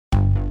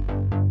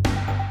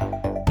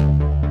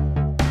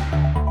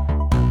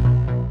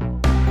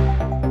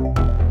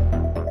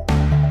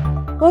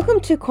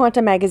Welcome to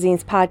Quanta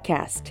Magazine's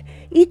podcast.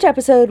 Each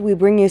episode, we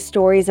bring you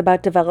stories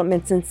about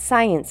developments in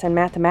science and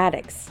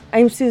mathematics.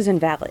 I'm Susan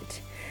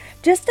Vallet.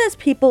 Just as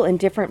people in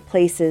different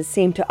places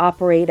seem to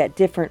operate at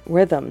different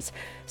rhythms,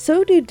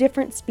 so do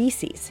different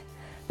species.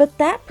 But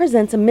that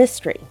presents a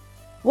mystery.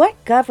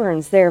 What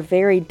governs their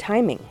varied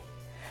timing?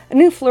 A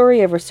new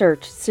flurry of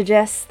research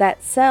suggests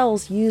that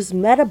cells use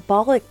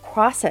metabolic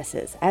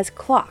processes as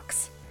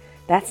clocks.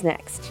 That's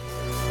next.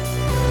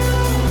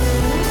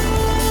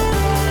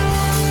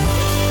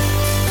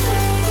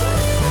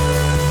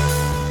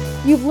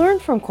 You've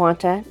learned from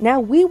Quanta,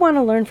 now we want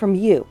to learn from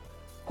you.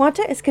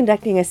 Quanta is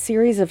conducting a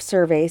series of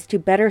surveys to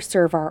better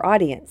serve our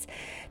audience.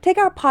 Take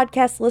our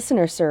podcast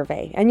listener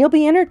survey, and you'll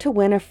be entered to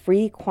win a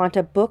free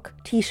Quanta book,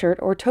 t-shirt,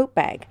 or tote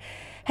bag.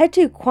 Head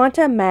to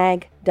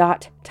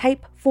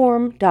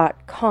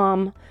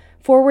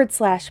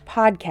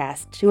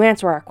quantamag.typeform.com/podcast to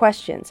answer our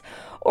questions,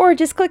 or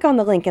just click on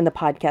the link in the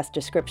podcast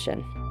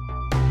description.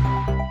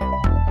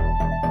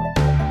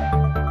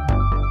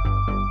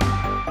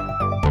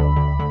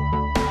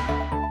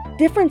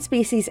 Different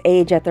species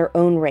age at their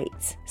own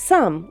rates.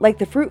 Some, like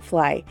the fruit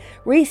fly,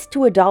 race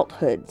to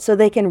adulthood so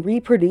they can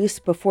reproduce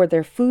before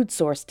their food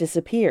source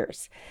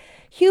disappears.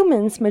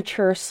 Humans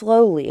mature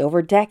slowly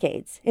over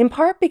decades, in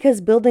part because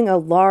building a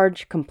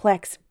large,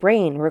 complex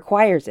brain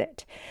requires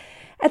it.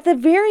 At the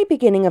very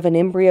beginning of an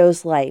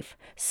embryo's life,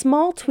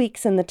 small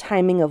tweaks in the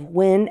timing of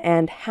when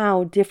and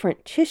how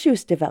different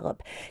tissues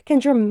develop can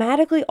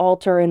dramatically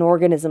alter an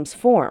organism's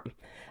form,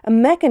 a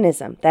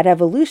mechanism that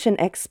evolution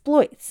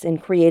exploits in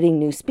creating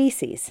new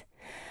species.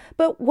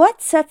 But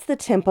what sets the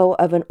tempo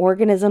of an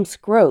organism's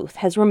growth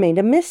has remained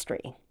a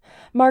mystery.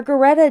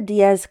 Margareta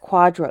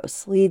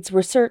Diaz-Quadros leads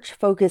research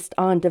focused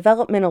on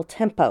developmental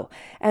tempo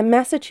at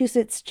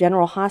Massachusetts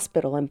General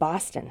Hospital in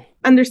Boston.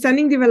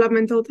 Understanding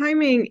developmental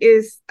timing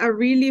is a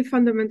really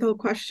fundamental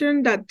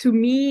question that, to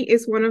me,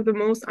 is one of the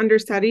most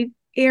understudied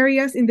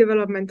areas in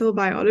developmental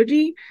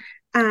biology.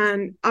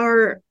 And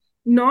our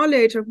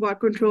knowledge of what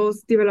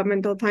controls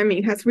developmental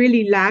timing has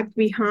really lagged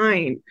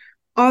behind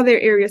other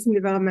areas in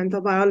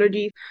developmental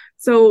biology.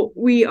 So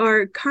we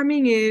are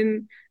coming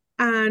in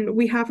and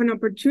we have an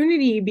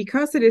opportunity,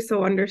 because it is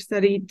so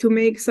understudied, to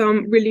make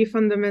some really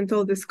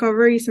fundamental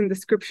discoveries and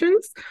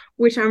descriptions,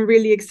 which I'm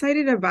really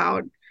excited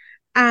about.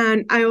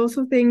 And I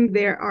also think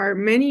there are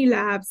many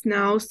labs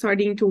now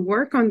starting to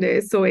work on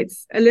this. So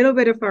it's a little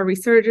bit of a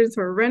resurgence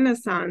or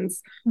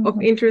renaissance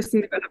of interest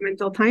in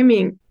developmental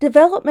timing.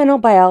 Developmental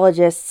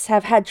biologists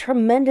have had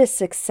tremendous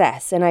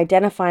success in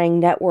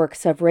identifying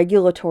networks of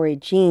regulatory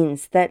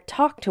genes that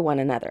talk to one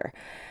another.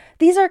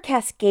 These are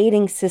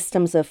cascading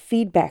systems of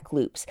feedback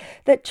loops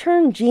that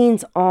turn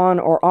genes on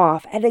or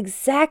off at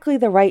exactly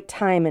the right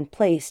time and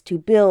place to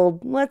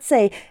build, let's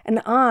say,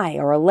 an eye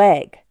or a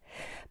leg.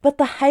 But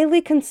the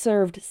highly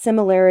conserved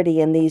similarity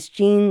in these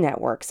gene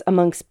networks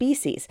among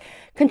species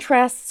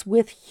contrasts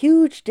with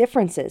huge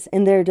differences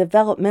in their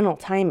developmental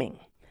timing.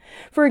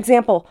 For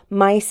example,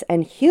 mice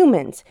and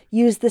humans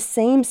use the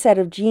same set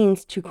of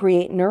genes to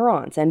create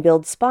neurons and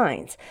build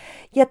spines,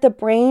 yet the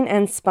brain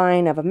and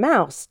spine of a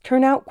mouse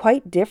turn out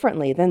quite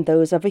differently than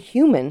those of a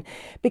human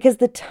because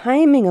the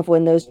timing of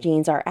when those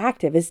genes are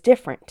active is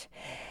different.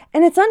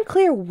 And it's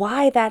unclear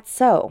why that's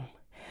so.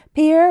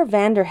 Pierre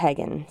van der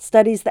Hagen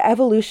studies the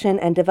evolution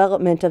and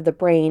development of the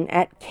brain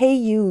at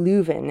KU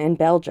Leuven in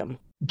Belgium.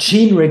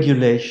 Gene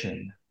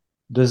regulation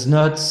does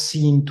not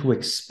seem to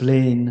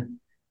explain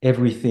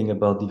everything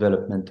about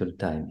developmental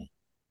timing.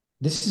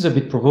 This is a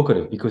bit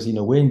provocative because, in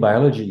a way, in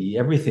biology,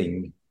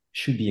 everything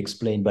should be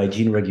explained by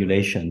gene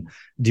regulation,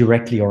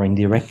 directly or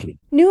indirectly.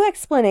 New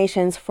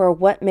explanations for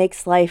what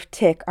makes life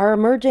tick are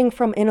emerging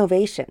from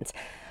innovations,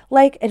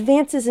 like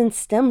advances in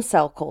stem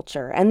cell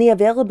culture and the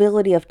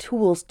availability of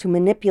tools to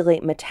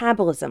manipulate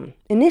metabolism,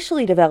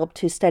 initially developed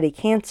to study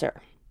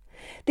cancer.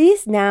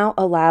 These now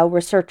allow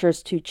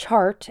researchers to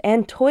chart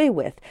and toy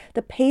with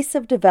the pace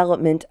of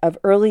development of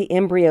early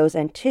embryos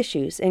and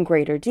tissues in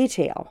greater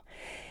detail.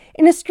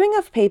 In a string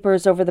of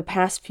papers over the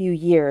past few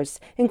years,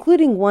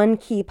 including one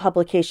key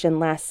publication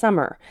last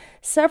summer,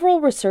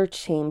 several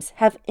research teams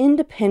have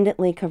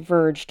independently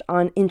converged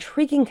on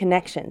intriguing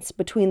connections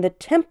between the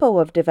tempo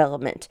of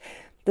development,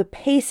 the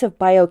pace of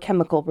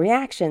biochemical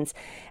reactions,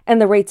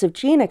 and the rates of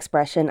gene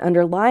expression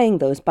underlying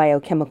those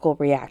biochemical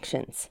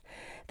reactions.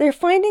 Their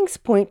findings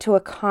point to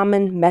a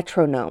common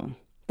metronome,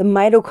 the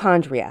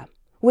mitochondria,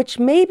 which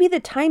may be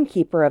the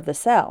timekeeper of the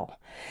cell.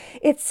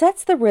 It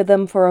sets the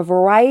rhythm for a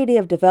variety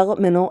of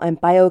developmental and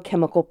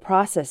biochemical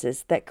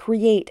processes that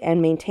create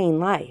and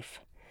maintain life.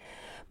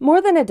 More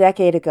than a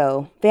decade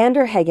ago, van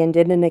der Hagen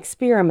did an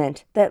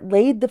experiment that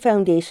laid the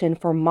foundation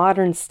for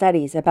modern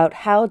studies about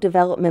how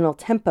developmental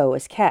tempo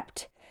is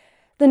kept.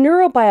 The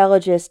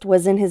neurobiologist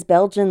was in his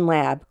Belgian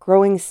lab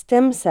growing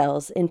stem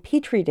cells in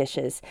petri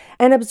dishes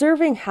and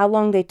observing how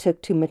long they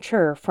took to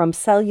mature from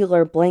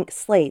cellular blank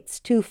slates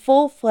to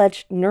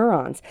full-fledged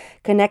neurons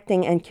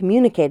connecting and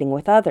communicating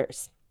with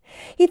others.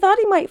 He thought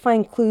he might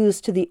find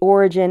clues to the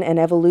origin and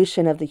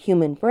evolution of the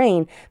human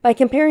brain by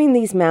comparing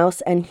these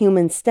mouse and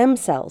human stem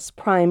cells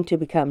primed to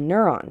become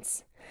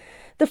neurons.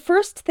 The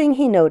first thing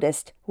he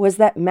noticed was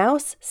that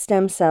mouse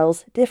stem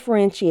cells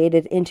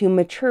differentiated into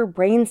mature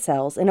brain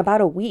cells in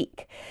about a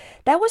week.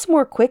 That was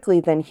more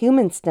quickly than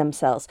human stem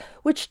cells,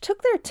 which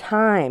took their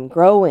time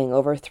growing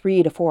over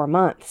 3 to 4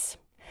 months.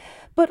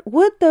 But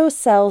would those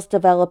cells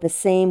develop the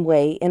same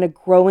way in a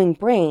growing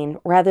brain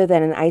rather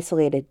than an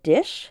isolated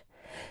dish?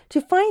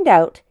 To find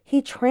out,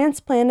 he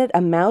transplanted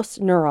a mouse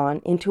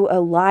neuron into a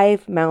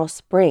live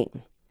mouse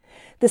brain.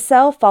 The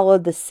cell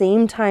followed the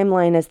same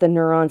timeline as the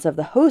neurons of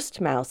the host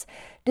mouse,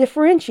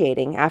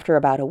 differentiating after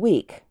about a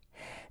week.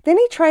 Then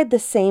he tried the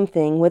same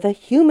thing with a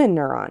human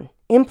neuron,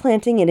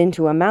 implanting it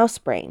into a mouse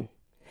brain.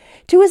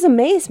 To his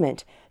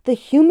amazement, the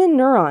human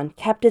neuron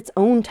kept its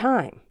own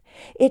time.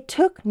 It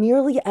took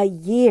nearly a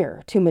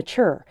year to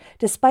mature,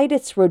 despite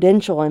its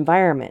rodential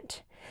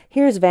environment.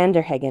 Here's van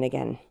der Heggen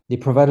again. They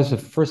provide us a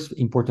first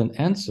important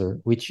answer,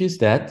 which is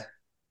that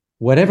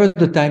whatever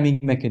the timing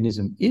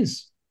mechanism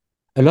is,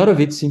 a lot of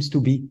it seems to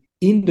be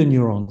in the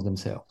neurons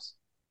themselves.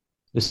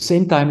 The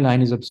same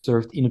timeline is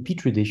observed in a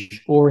petri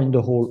dish or in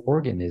the whole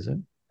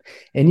organism.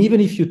 And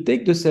even if you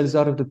take the cells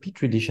out of the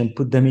petri dish and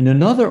put them in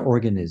another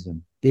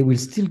organism, they will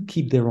still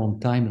keep their own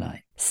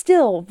timeline.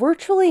 Still,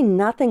 virtually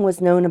nothing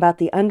was known about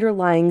the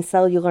underlying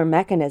cellular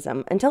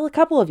mechanism until a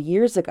couple of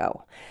years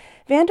ago.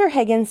 Van der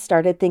Heggen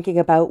started thinking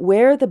about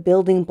where the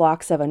building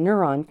blocks of a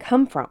neuron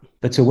come from.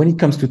 But so when it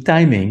comes to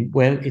timing,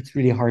 well, it's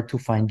really hard to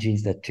find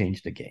genes that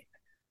change the game.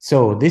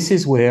 So this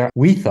is where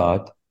we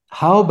thought,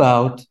 how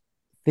about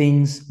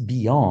things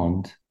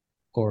beyond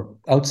or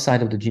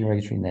outside of the gene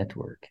regulatory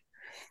network?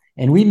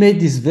 And we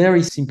made this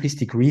very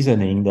simplistic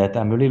reasoning that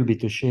I'm a little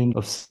bit ashamed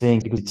of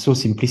saying because it's so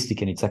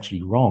simplistic and it's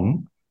actually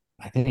wrong,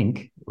 I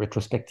think,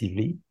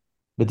 retrospectively.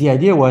 But the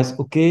idea was,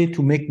 okay,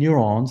 to make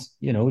neurons,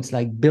 it's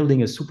like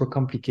building a super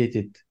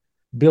complicated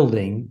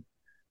building.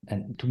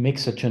 And to make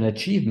such an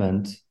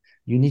achievement,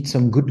 you need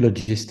some good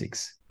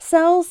logistics.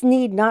 Cells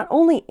need not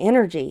only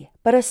energy,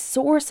 but a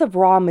source of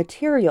raw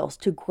materials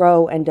to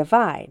grow and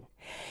divide.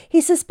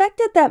 He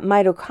suspected that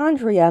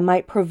mitochondria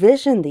might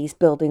provision these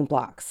building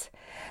blocks.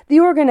 The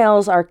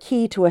organelles are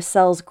key to a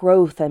cell's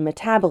growth and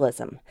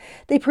metabolism.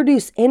 They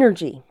produce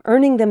energy,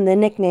 earning them the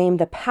nickname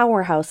the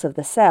powerhouse of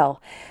the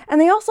cell,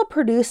 and they also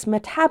produce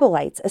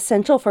metabolites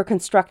essential for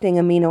constructing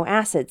amino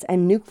acids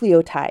and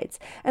nucleotides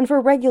and for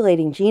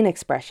regulating gene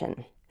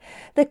expression.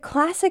 The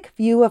classic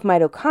view of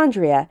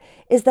mitochondria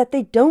is that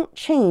they don't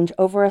change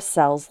over a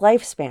cell's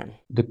lifespan.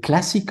 The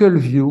classical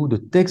view, the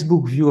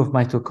textbook view of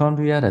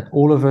mitochondria that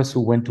all of us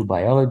who went to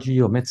biology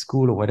or med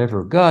school or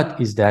whatever got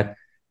is that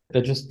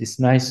they're just this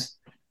nice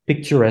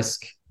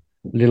picturesque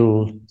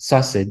little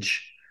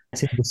sausage.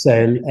 It's in the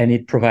cell and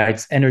it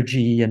provides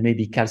energy and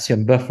maybe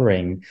calcium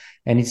buffering.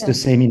 And it's the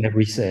same in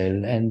every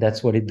cell. And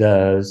that's what it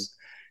does.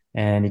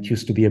 And it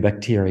used to be a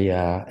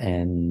bacteria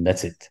and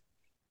that's it.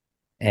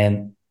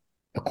 And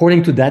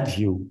according to that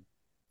view,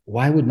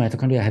 why would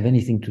mitochondria have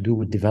anything to do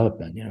with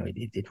development?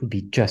 It would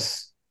be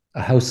just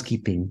a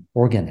housekeeping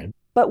organelle.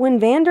 But when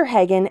van der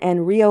Heggen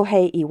and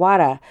Ryohei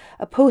Iwata,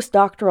 a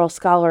postdoctoral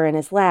scholar in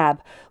his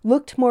lab,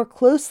 looked more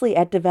closely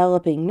at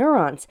developing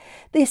neurons,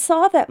 they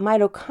saw that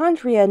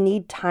mitochondria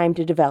need time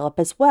to develop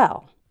as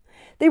well.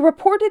 They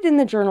reported in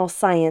the journal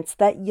Science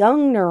that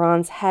young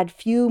neurons had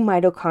few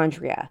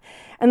mitochondria,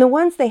 and the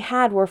ones they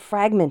had were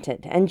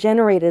fragmented and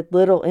generated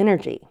little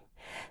energy.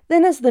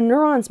 Then as the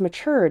neurons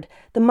matured,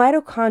 the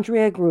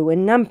mitochondria grew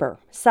in number,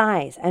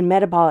 size, and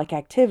metabolic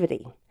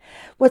activity.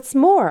 What's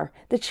more,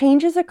 the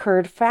changes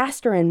occurred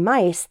faster in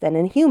mice than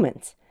in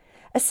humans.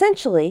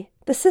 Essentially,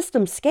 the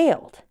system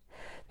scaled.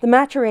 The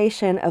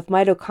maturation of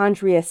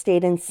mitochondria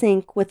stayed in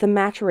sync with the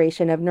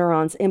maturation of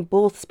neurons in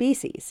both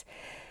species.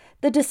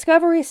 The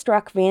discovery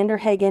struck van der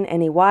Heggen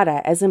and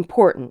Iwata as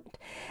important,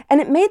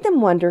 and it made them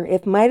wonder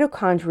if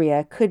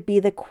mitochondria could be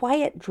the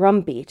quiet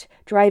drumbeat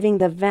driving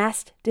the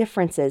vast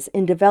differences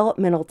in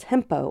developmental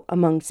tempo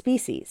among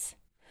species.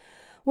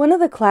 One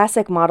of the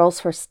classic models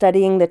for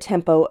studying the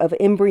tempo of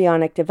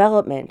embryonic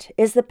development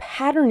is the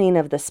patterning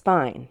of the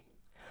spine.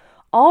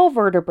 All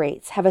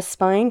vertebrates have a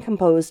spine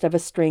composed of a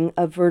string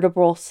of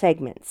vertebral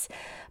segments,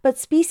 but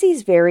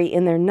species vary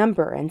in their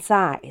number and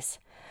size.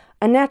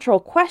 A natural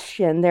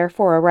question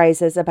therefore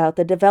arises about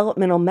the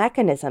developmental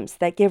mechanisms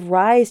that give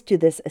rise to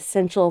this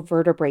essential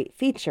vertebrate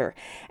feature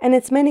and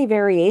its many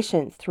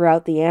variations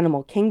throughout the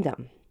animal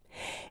kingdom.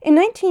 In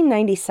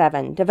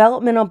 1997,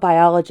 developmental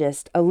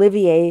biologist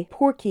Olivier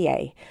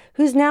Pourquier,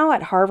 who's now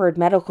at Harvard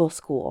Medical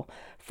School,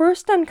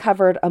 first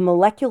uncovered a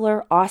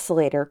molecular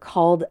oscillator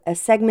called a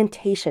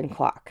segmentation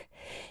clock.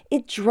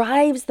 It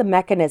drives the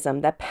mechanism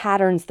that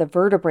patterns the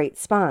vertebrate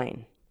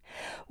spine.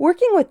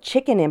 Working with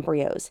chicken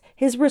embryos,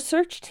 his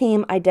research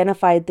team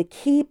identified the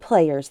key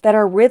players that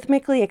are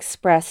rhythmically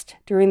expressed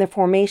during the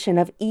formation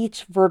of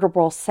each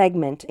vertebral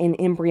segment in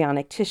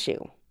embryonic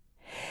tissue.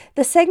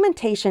 The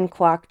segmentation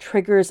clock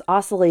triggers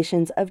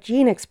oscillations of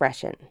gene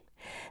expression.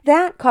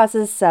 That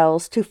causes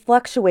cells to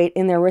fluctuate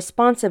in their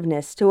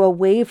responsiveness to a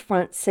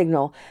wavefront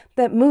signal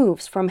that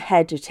moves from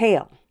head to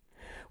tail.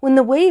 When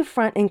the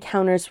wavefront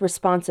encounters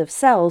responsive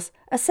cells,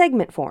 a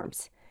segment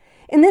forms.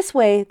 In this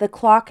way, the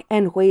clock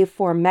and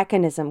waveform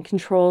mechanism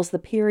controls the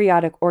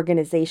periodic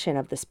organization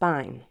of the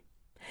spine.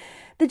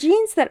 The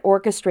genes that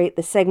orchestrate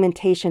the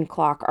segmentation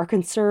clock are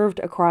conserved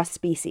across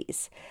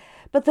species,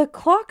 but the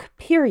clock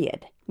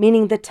period,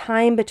 meaning the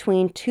time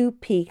between two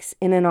peaks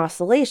in an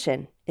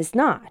oscillation, is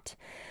not.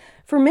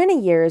 For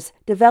many years,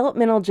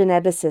 developmental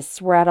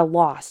geneticists were at a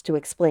loss to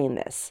explain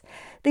this.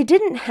 They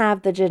didn't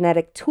have the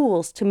genetic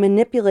tools to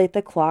manipulate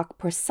the clock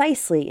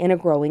precisely in a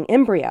growing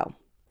embryo.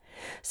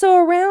 So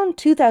around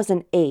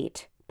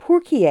 2008,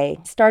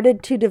 Pourquier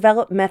started to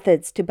develop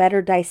methods to better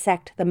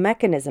dissect the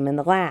mechanism in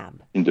the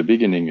lab. In the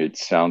beginning, it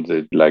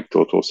sounded like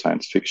total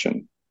science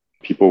fiction.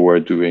 People were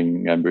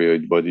doing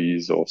embryoid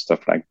bodies or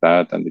stuff like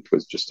that, and it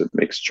was just a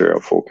mixture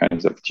of all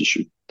kinds of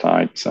tissue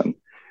types. And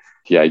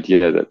the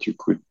idea that you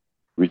could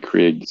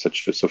recreate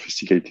such a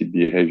sophisticated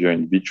behavior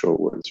in vitro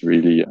was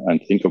really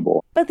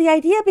unthinkable. But the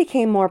idea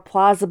became more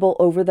plausible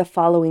over the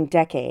following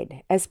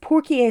decade, as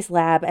Pourquier's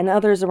lab and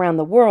others around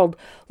the world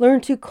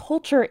learned to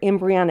culture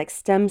embryonic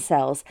stem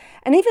cells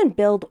and even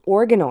build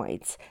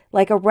organoids,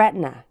 like a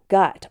retina,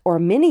 gut, or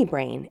mini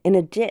brain, in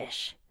a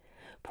dish.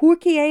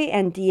 Pourquier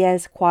and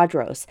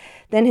Diaz-Quadros,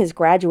 then his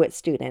graduate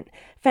student,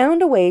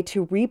 found a way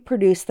to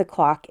reproduce the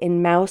clock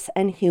in mouse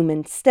and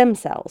human stem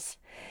cells.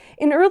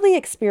 In early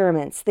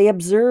experiments, they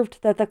observed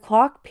that the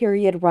clock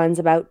period runs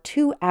about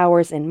 2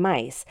 hours in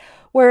mice,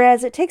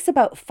 whereas it takes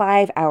about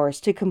 5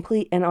 hours to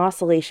complete an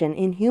oscillation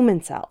in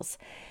human cells.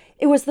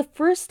 It was the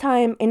first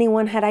time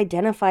anyone had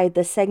identified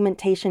the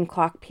segmentation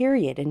clock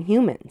period in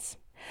humans.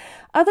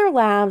 Other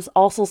labs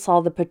also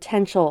saw the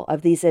potential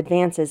of these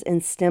advances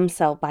in stem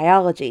cell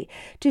biology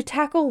to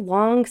tackle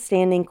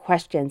long-standing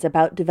questions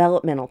about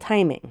developmental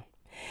timing.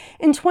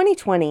 In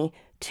 2020,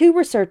 2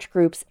 research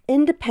groups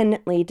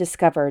independently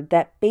discovered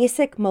that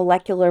basic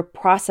molecular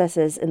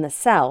processes in the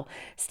cell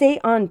stay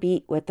on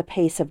beat with the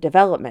pace of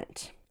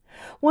development.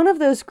 One of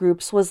those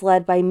groups was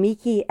led by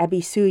Miki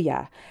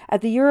Ebisuya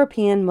at the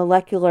European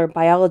Molecular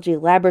Biology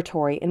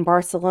Laboratory in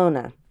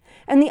Barcelona,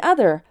 and the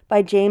other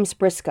by James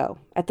Briscoe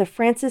at the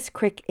Francis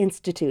Crick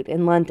Institute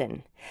in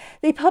London.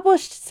 They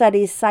published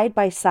studies side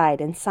by side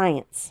in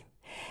Science.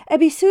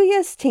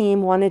 Ebisuya's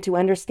team wanted to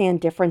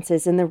understand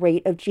differences in the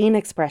rate of gene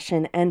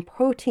expression and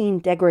protein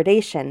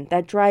degradation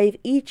that drive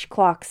each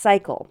clock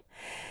cycle.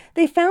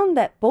 They found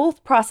that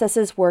both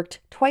processes worked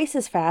twice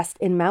as fast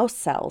in mouse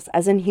cells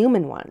as in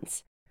human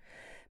ones.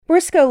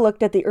 Briscoe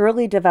looked at the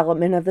early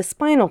development of the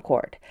spinal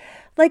cord.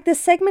 Like the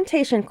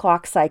segmentation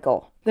clock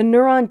cycle, the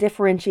neuron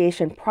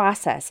differentiation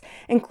process,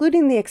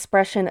 including the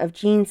expression of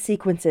gene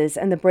sequences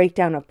and the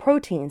breakdown of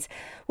proteins,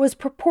 was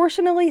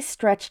proportionally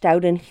stretched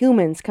out in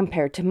humans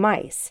compared to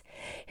mice.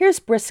 Here's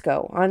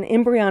Briscoe on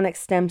embryonic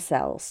stem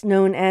cells,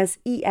 known as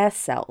ES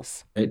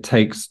cells. It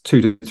takes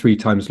 2 to 3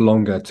 times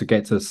longer to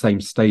get to the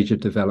same stage of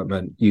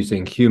development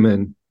using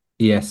human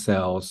ES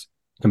cells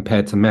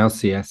compared to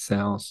mouse ES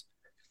cells.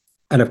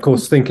 And of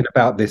course, thinking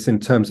about this in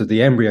terms of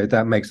the embryo,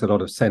 that makes a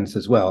lot of sense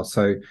as well.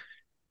 So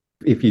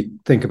if you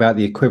think about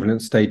the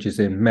equivalent stages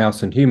in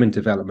mouse and human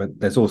development,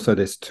 there's also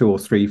this 2 or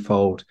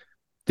 3-fold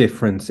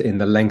difference in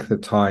the length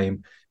of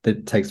time that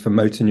it takes for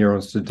motor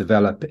neurons to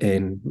develop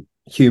in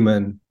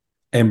human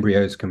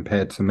embryos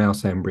compared to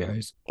mouse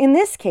embryos. In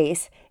this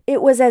case,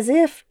 it was as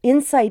if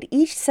inside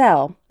each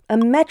cell, a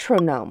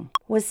metronome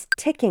was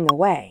ticking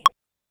away.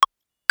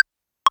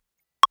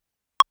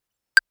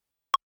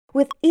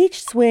 With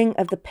each swing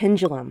of the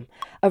pendulum,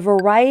 a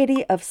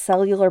variety of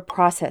cellular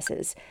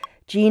processes,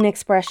 gene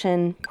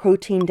expression,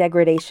 protein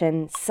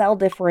degradation, cell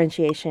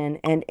differentiation,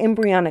 and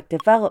embryonic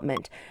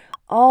development,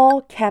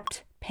 all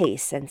kept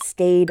pace and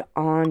stayed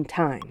on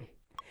time.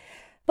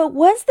 But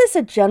was this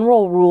a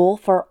general rule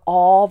for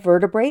all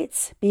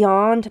vertebrates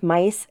beyond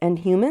mice and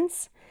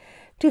humans?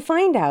 To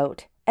find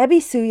out,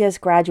 Ebisuya's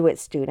graduate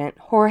student,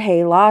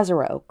 Jorge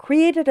Lazaro,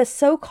 created a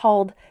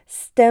so-called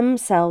stem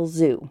cell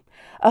zoo,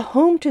 a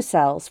home to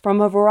cells from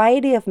a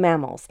variety of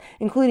mammals,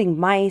 including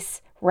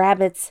mice,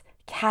 rabbits,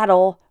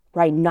 cattle,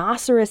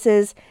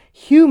 rhinoceroses,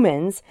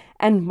 humans,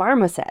 and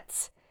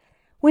marmosets.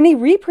 When he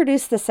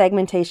reproduced the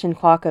segmentation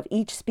clock of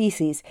each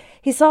species,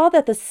 he saw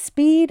that the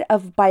speed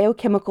of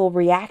biochemical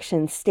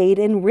reactions stayed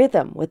in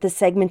rhythm with the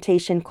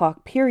segmentation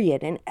clock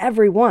period in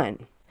every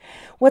one.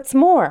 What's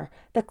more,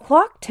 the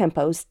clock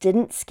tempos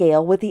didn't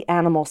scale with the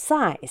animal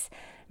size.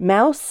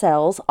 Mouse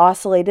cells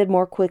oscillated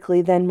more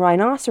quickly than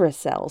rhinoceros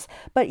cells,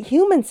 but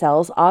human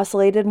cells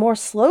oscillated more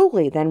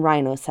slowly than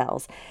rhino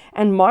cells,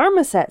 and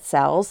marmoset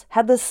cells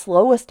had the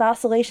slowest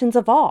oscillations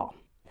of all.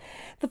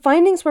 The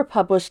findings were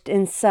published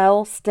in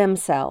Cell Stem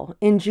Cell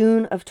in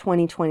June of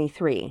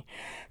 2023.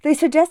 They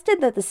suggested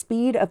that the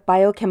speed of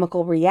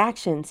biochemical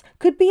reactions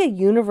could be a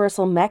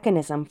universal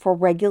mechanism for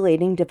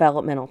regulating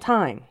developmental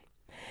time.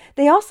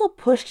 They also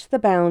pushed the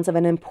bounds of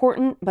an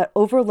important but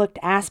overlooked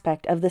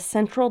aspect of the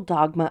central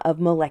dogma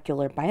of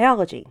molecular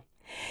biology.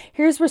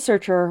 Here's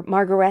researcher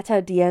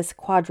Margareta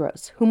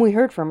Diaz-Quadros, whom we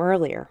heard from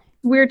earlier.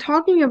 We're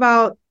talking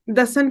about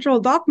the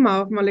central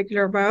dogma of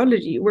molecular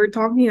biology. We're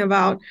talking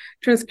about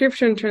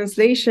transcription,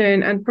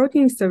 translation, and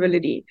protein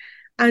stability.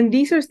 And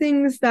these are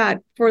things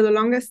that for the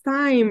longest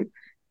time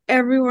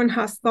everyone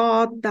has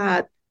thought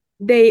that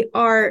they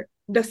are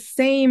the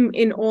same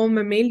in all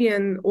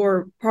mammalian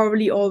or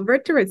probably all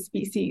vertebrate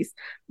species.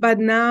 But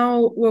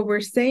now what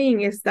we're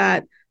saying is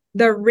that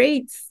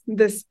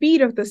the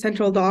speed of the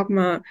central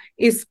dogma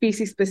is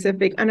species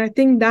specific. And I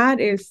think that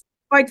is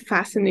quite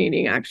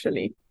fascinating,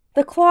 actually.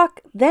 The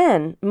clock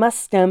then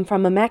must stem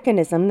from a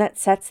mechanism that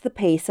sets the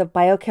pace of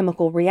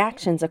biochemical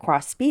reactions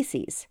across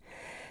species.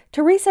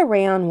 Teresa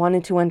Rayon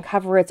wanted to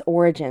uncover its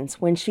origins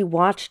when she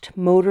watched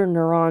motor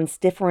neurons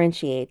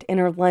differentiate in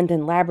her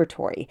London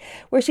laboratory,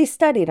 where she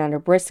studied under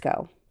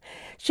Briscoe.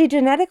 She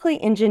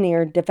genetically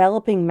engineered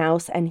developing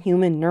mouse and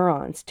human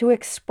neurons to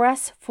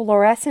express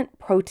fluorescent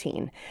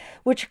protein,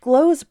 which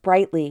glows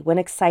brightly when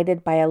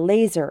excited by a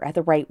laser at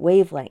the right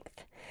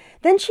wavelength.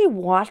 Then she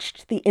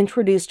watched the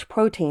introduced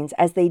proteins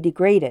as they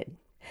degraded.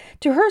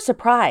 To her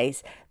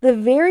surprise, the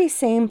very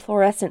same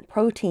fluorescent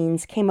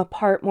proteins came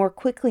apart more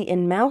quickly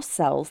in mouse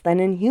cells than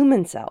in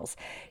human cells,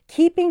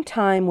 keeping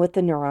time with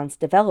the neuron's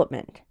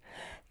development.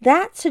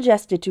 That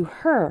suggested to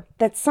her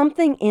that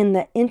something in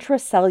the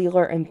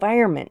intracellular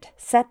environment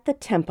set the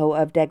tempo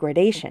of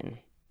degradation.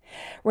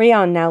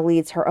 Rayon now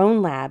leads her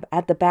own lab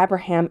at the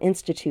Babraham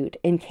Institute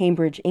in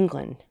Cambridge,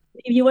 England.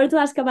 If you were to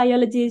ask a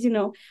biologist,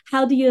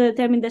 how do you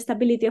determine the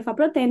stability of a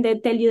protein,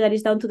 they'd tell you that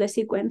it's down to the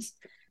sequence.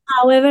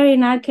 However,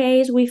 in our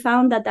case, we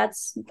found that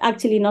that's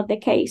actually not the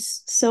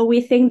case. So we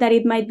think that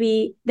it might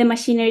be the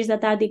machineries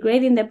that are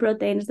degrading the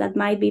proteins that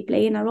might be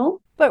playing a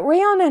role. But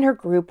Rayon and her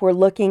group were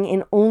looking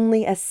in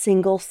only a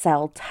single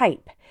cell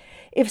type.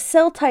 If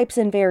cell types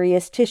in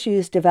various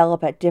tissues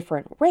develop at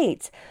different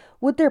rates,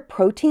 would their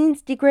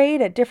proteins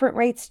degrade at different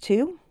rates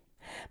too?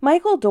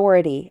 Michael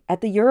Doherty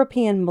at the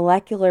European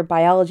Molecular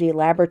Biology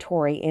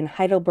Laboratory in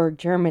Heidelberg,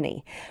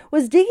 Germany,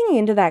 was digging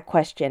into that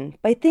question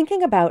by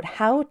thinking about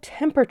how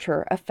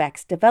temperature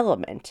affects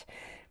development.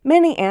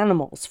 Many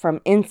animals,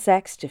 from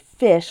insects to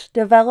fish,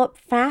 develop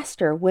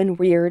faster when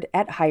reared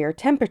at higher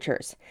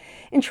temperatures.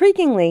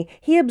 Intriguingly,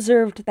 he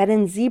observed that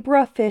in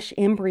zebrafish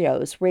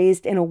embryos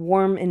raised in a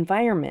warm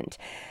environment,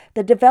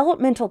 the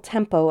developmental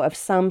tempo of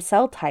some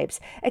cell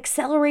types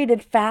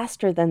accelerated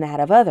faster than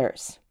that of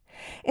others.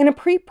 In a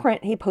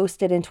preprint he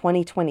posted in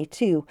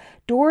 2022,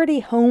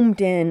 Doherty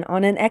homed in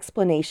on an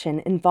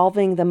explanation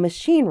involving the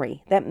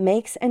machinery that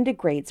makes and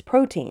degrades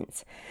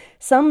proteins.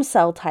 Some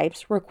cell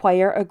types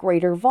require a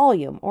greater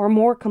volume or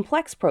more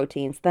complex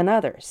proteins than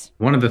others.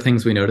 One of the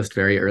things we noticed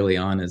very early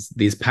on is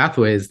these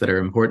pathways that are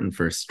important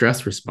for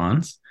stress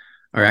response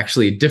are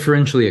actually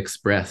differentially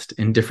expressed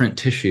in different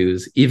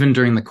tissues, even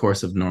during the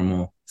course of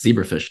normal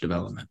zebrafish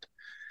development.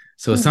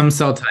 So some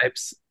cell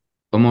types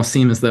almost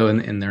seem as though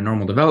in their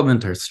normal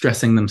development are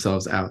stressing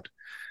themselves out.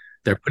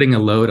 They're putting a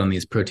load on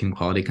these protein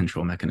quality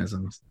control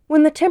mechanisms.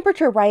 When the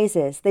temperature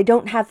rises, they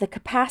don't have the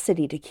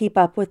capacity to keep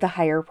up with the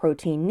higher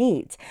protein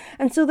needs,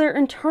 and so their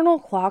internal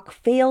clock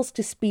fails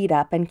to speed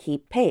up and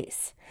keep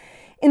pace.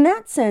 In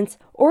that sense,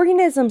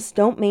 organisms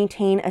don't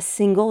maintain a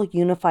single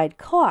unified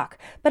clock,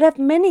 but have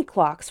many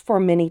clocks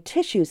for many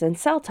tissues and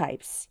cell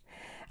types.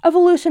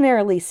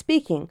 Evolutionarily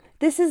speaking,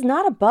 this is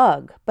not a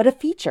bug, but a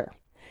feature.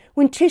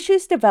 When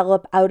tissues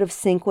develop out of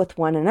sync with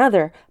one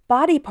another,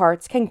 body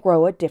parts can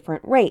grow at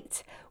different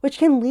rates, which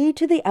can lead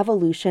to the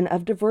evolution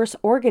of diverse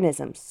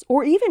organisms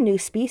or even new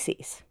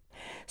species.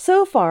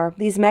 So far,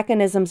 these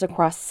mechanisms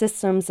across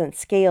systems and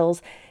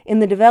scales in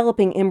the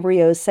developing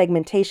embryo's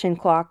segmentation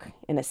clock,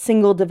 in a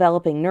single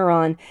developing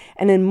neuron,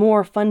 and in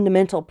more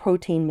fundamental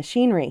protein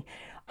machinery,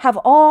 have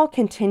all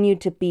continued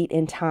to beat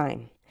in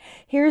time.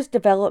 Here's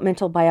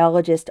developmental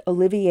biologist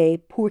Olivier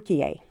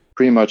Pourquier.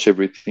 Pretty much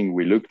everything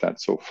we looked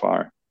at so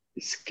far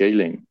is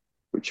scaling,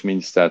 which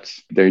means that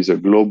there is a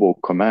global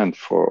command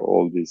for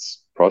all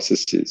these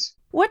processes.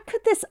 What could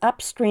this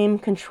upstream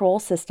control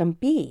system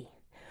be?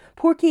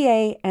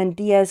 Pourquier and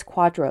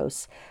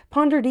Diaz-Quadros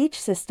pondered each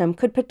system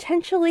could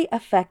potentially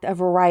affect a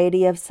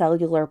variety of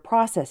cellular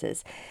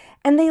processes,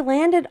 and they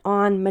landed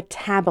on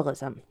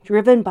metabolism,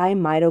 driven by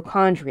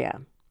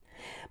mitochondria.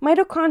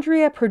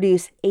 Mitochondria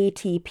produce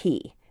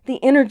ATP,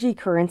 the energy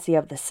currency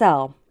of the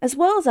cell, as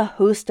well as a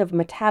host of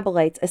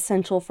metabolites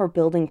essential for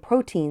building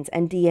proteins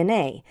and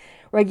DNA,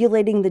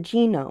 regulating the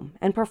genome,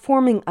 and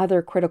performing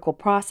other critical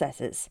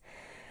processes.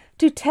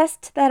 To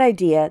test that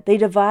idea, they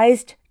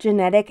devised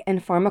genetic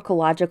and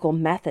pharmacological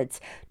methods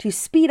to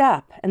speed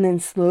up and then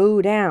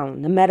slow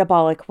down the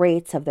metabolic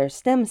rates of their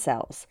stem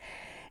cells.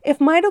 If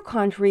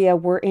mitochondria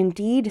were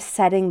indeed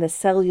setting the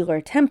cellular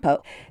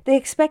tempo, they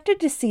expected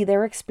to see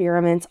their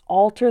experiments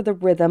alter the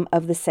rhythm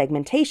of the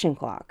segmentation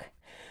clock.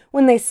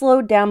 When they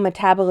slowed down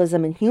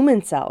metabolism in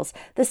human cells,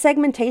 the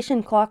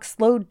segmentation clock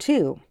slowed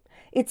too.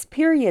 Its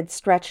period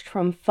stretched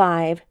from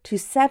 5 to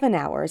 7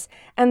 hours,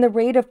 and the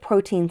rate of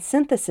protein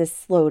synthesis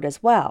slowed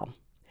as well.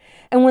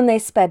 And when they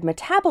sped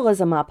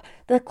metabolism up,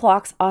 the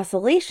clock's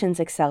oscillations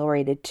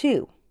accelerated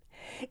too.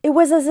 It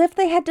was as if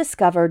they had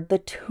discovered the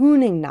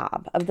tuning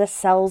knob of the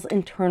cell's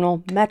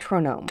internal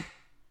metronome,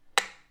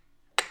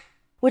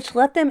 which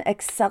let them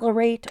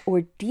accelerate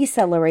or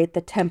decelerate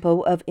the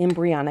tempo of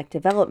embryonic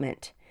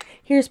development.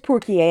 Here's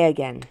Pourquier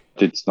again.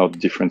 It's not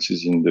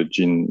differences in the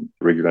gene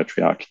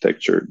regulatory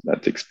architecture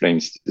that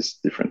explains this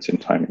difference in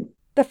timing.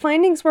 The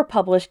findings were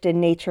published in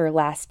Nature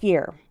last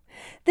year.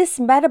 This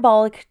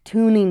metabolic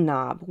tuning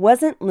knob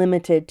wasn't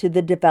limited to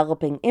the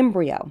developing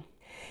embryo.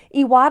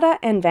 Iwata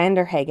and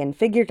Vanderhagen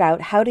figured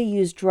out how to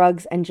use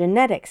drugs and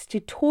genetics to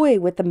toy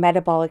with the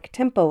metabolic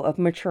tempo of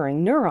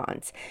maturing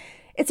neurons.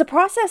 It's a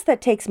process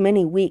that takes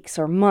many weeks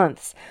or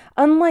months,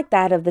 unlike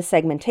that of the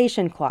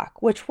segmentation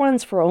clock, which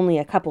runs for only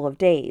a couple of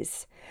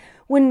days.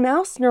 When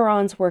mouse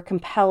neurons were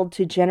compelled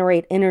to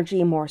generate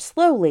energy more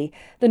slowly,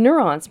 the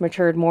neurons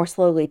matured more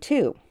slowly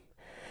too.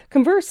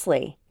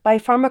 Conversely, by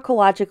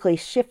pharmacologically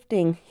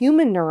shifting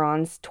human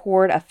neurons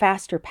toward a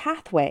faster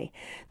pathway,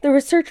 the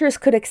researchers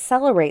could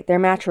accelerate their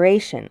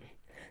maturation.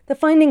 The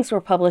findings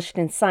were published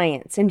in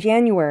Science in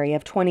January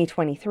of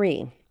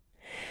 2023.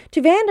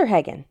 To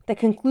Vanderhagen, the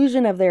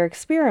conclusion of their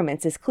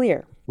experiments is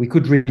clear. We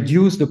could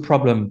reduce the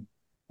problem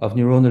of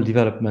neuronal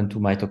development to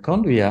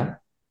mitochondria,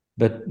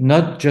 but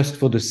not just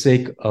for the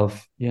sake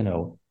of,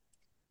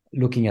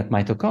 looking at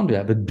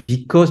mitochondria, but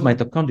because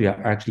mitochondria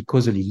are actually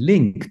causally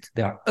linked,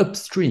 they are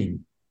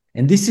upstream.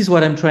 And this is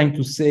what I'm trying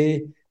to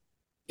say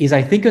is,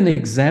 I think, an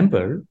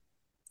example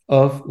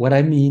of what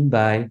I mean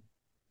by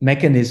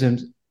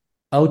mechanisms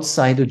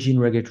outside the gene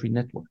regulatory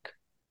network.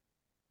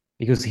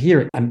 Because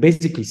here I'm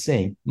basically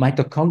saying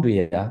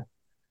mitochondria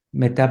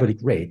metabolic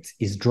rate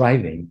is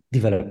driving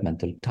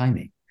developmental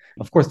timing.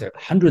 Of course, there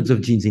are hundreds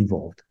of genes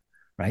involved,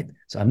 right?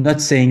 So I'm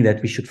not saying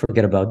that we should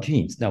forget about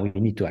genes. Now we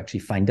need to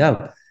actually find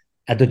out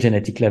at the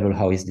genetic level,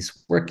 how is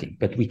this working?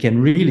 But we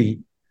can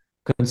really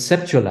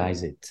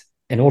conceptualize it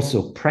and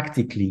also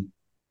practically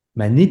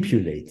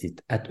manipulate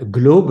it at a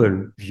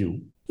global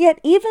view. Yet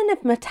even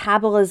if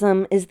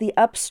metabolism is the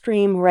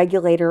upstream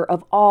regulator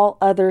of all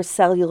other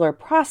cellular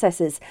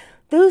processes,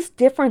 those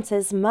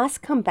differences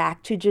must come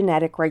back to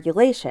genetic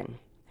regulation.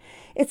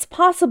 It's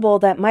possible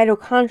that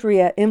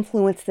mitochondria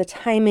influence the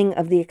timing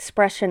of the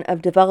expression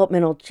of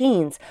developmental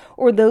genes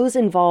or those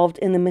involved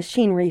in the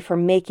machinery for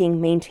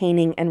making,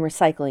 maintaining, and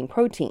recycling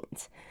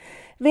proteins.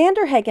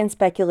 Vanderhagen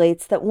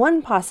speculates that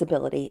one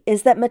possibility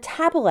is that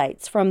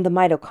metabolites from the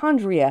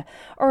mitochondria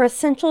are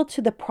essential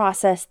to the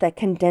process that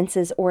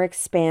condenses or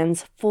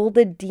expands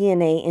folded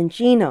DNA in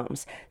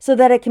genomes so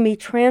that it can be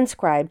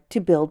transcribed to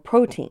build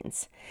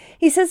proteins.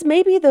 He says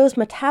maybe those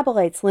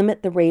metabolites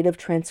limit the rate of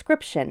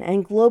transcription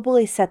and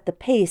globally set the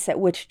pace at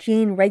which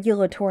gene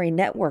regulatory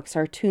networks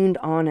are tuned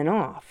on and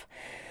off.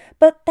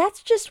 But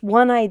that's just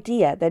one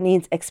idea that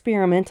needs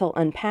experimental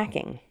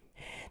unpacking.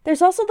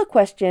 There's also the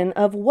question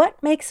of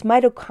what makes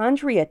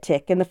mitochondria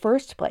tick in the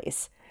first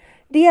place.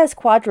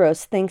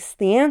 Diaz-Quadros thinks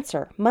the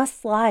answer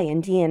must lie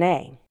in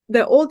DNA.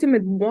 The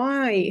ultimate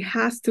why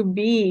has to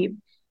be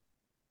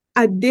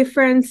a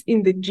difference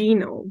in the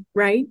genome,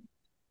 right?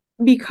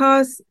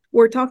 Because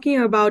we're talking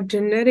about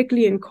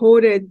genetically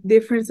encoded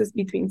differences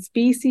between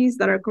species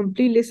that are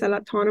completely cell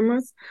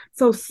autonomous.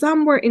 So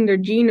somewhere in their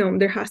genome,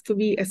 there has to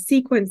be a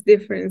sequence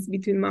difference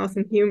between mouse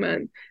and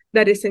human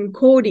that is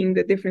encoding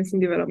the difference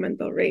in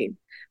developmental rate.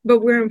 But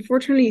we're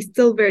unfortunately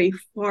still very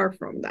far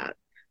from that.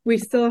 We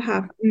still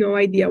have no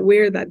idea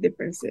where that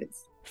difference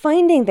is.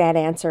 Finding that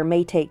answer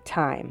may take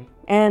time.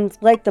 And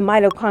like the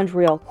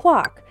mitochondrial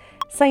clock,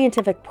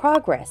 scientific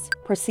progress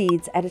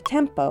proceeds at a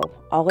tempo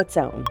all its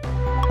own.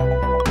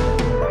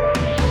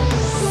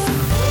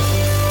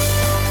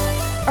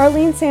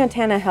 Arlene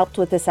Santana helped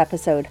with this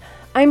episode.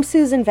 I'm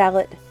Susan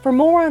Vallet. For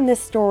more on this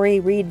story,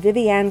 read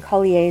Viviane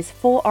Collier's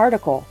full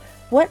article,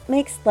 What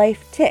Makes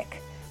Life Tick?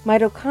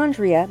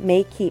 Mitochondria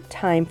May Keep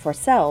Time for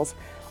Cells,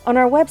 on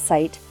our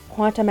website,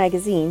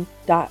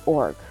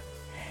 quantamagazine.org.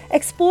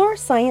 Explore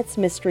science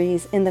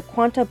mysteries in the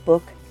Quanta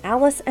book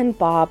Alice and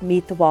Bob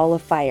Meet the Wall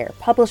of Fire,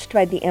 published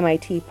by the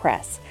MIT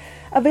Press.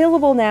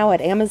 Available now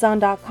at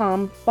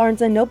Amazon.com,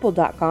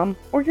 BarnesandNoble.com,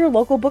 or your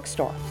local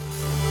bookstore.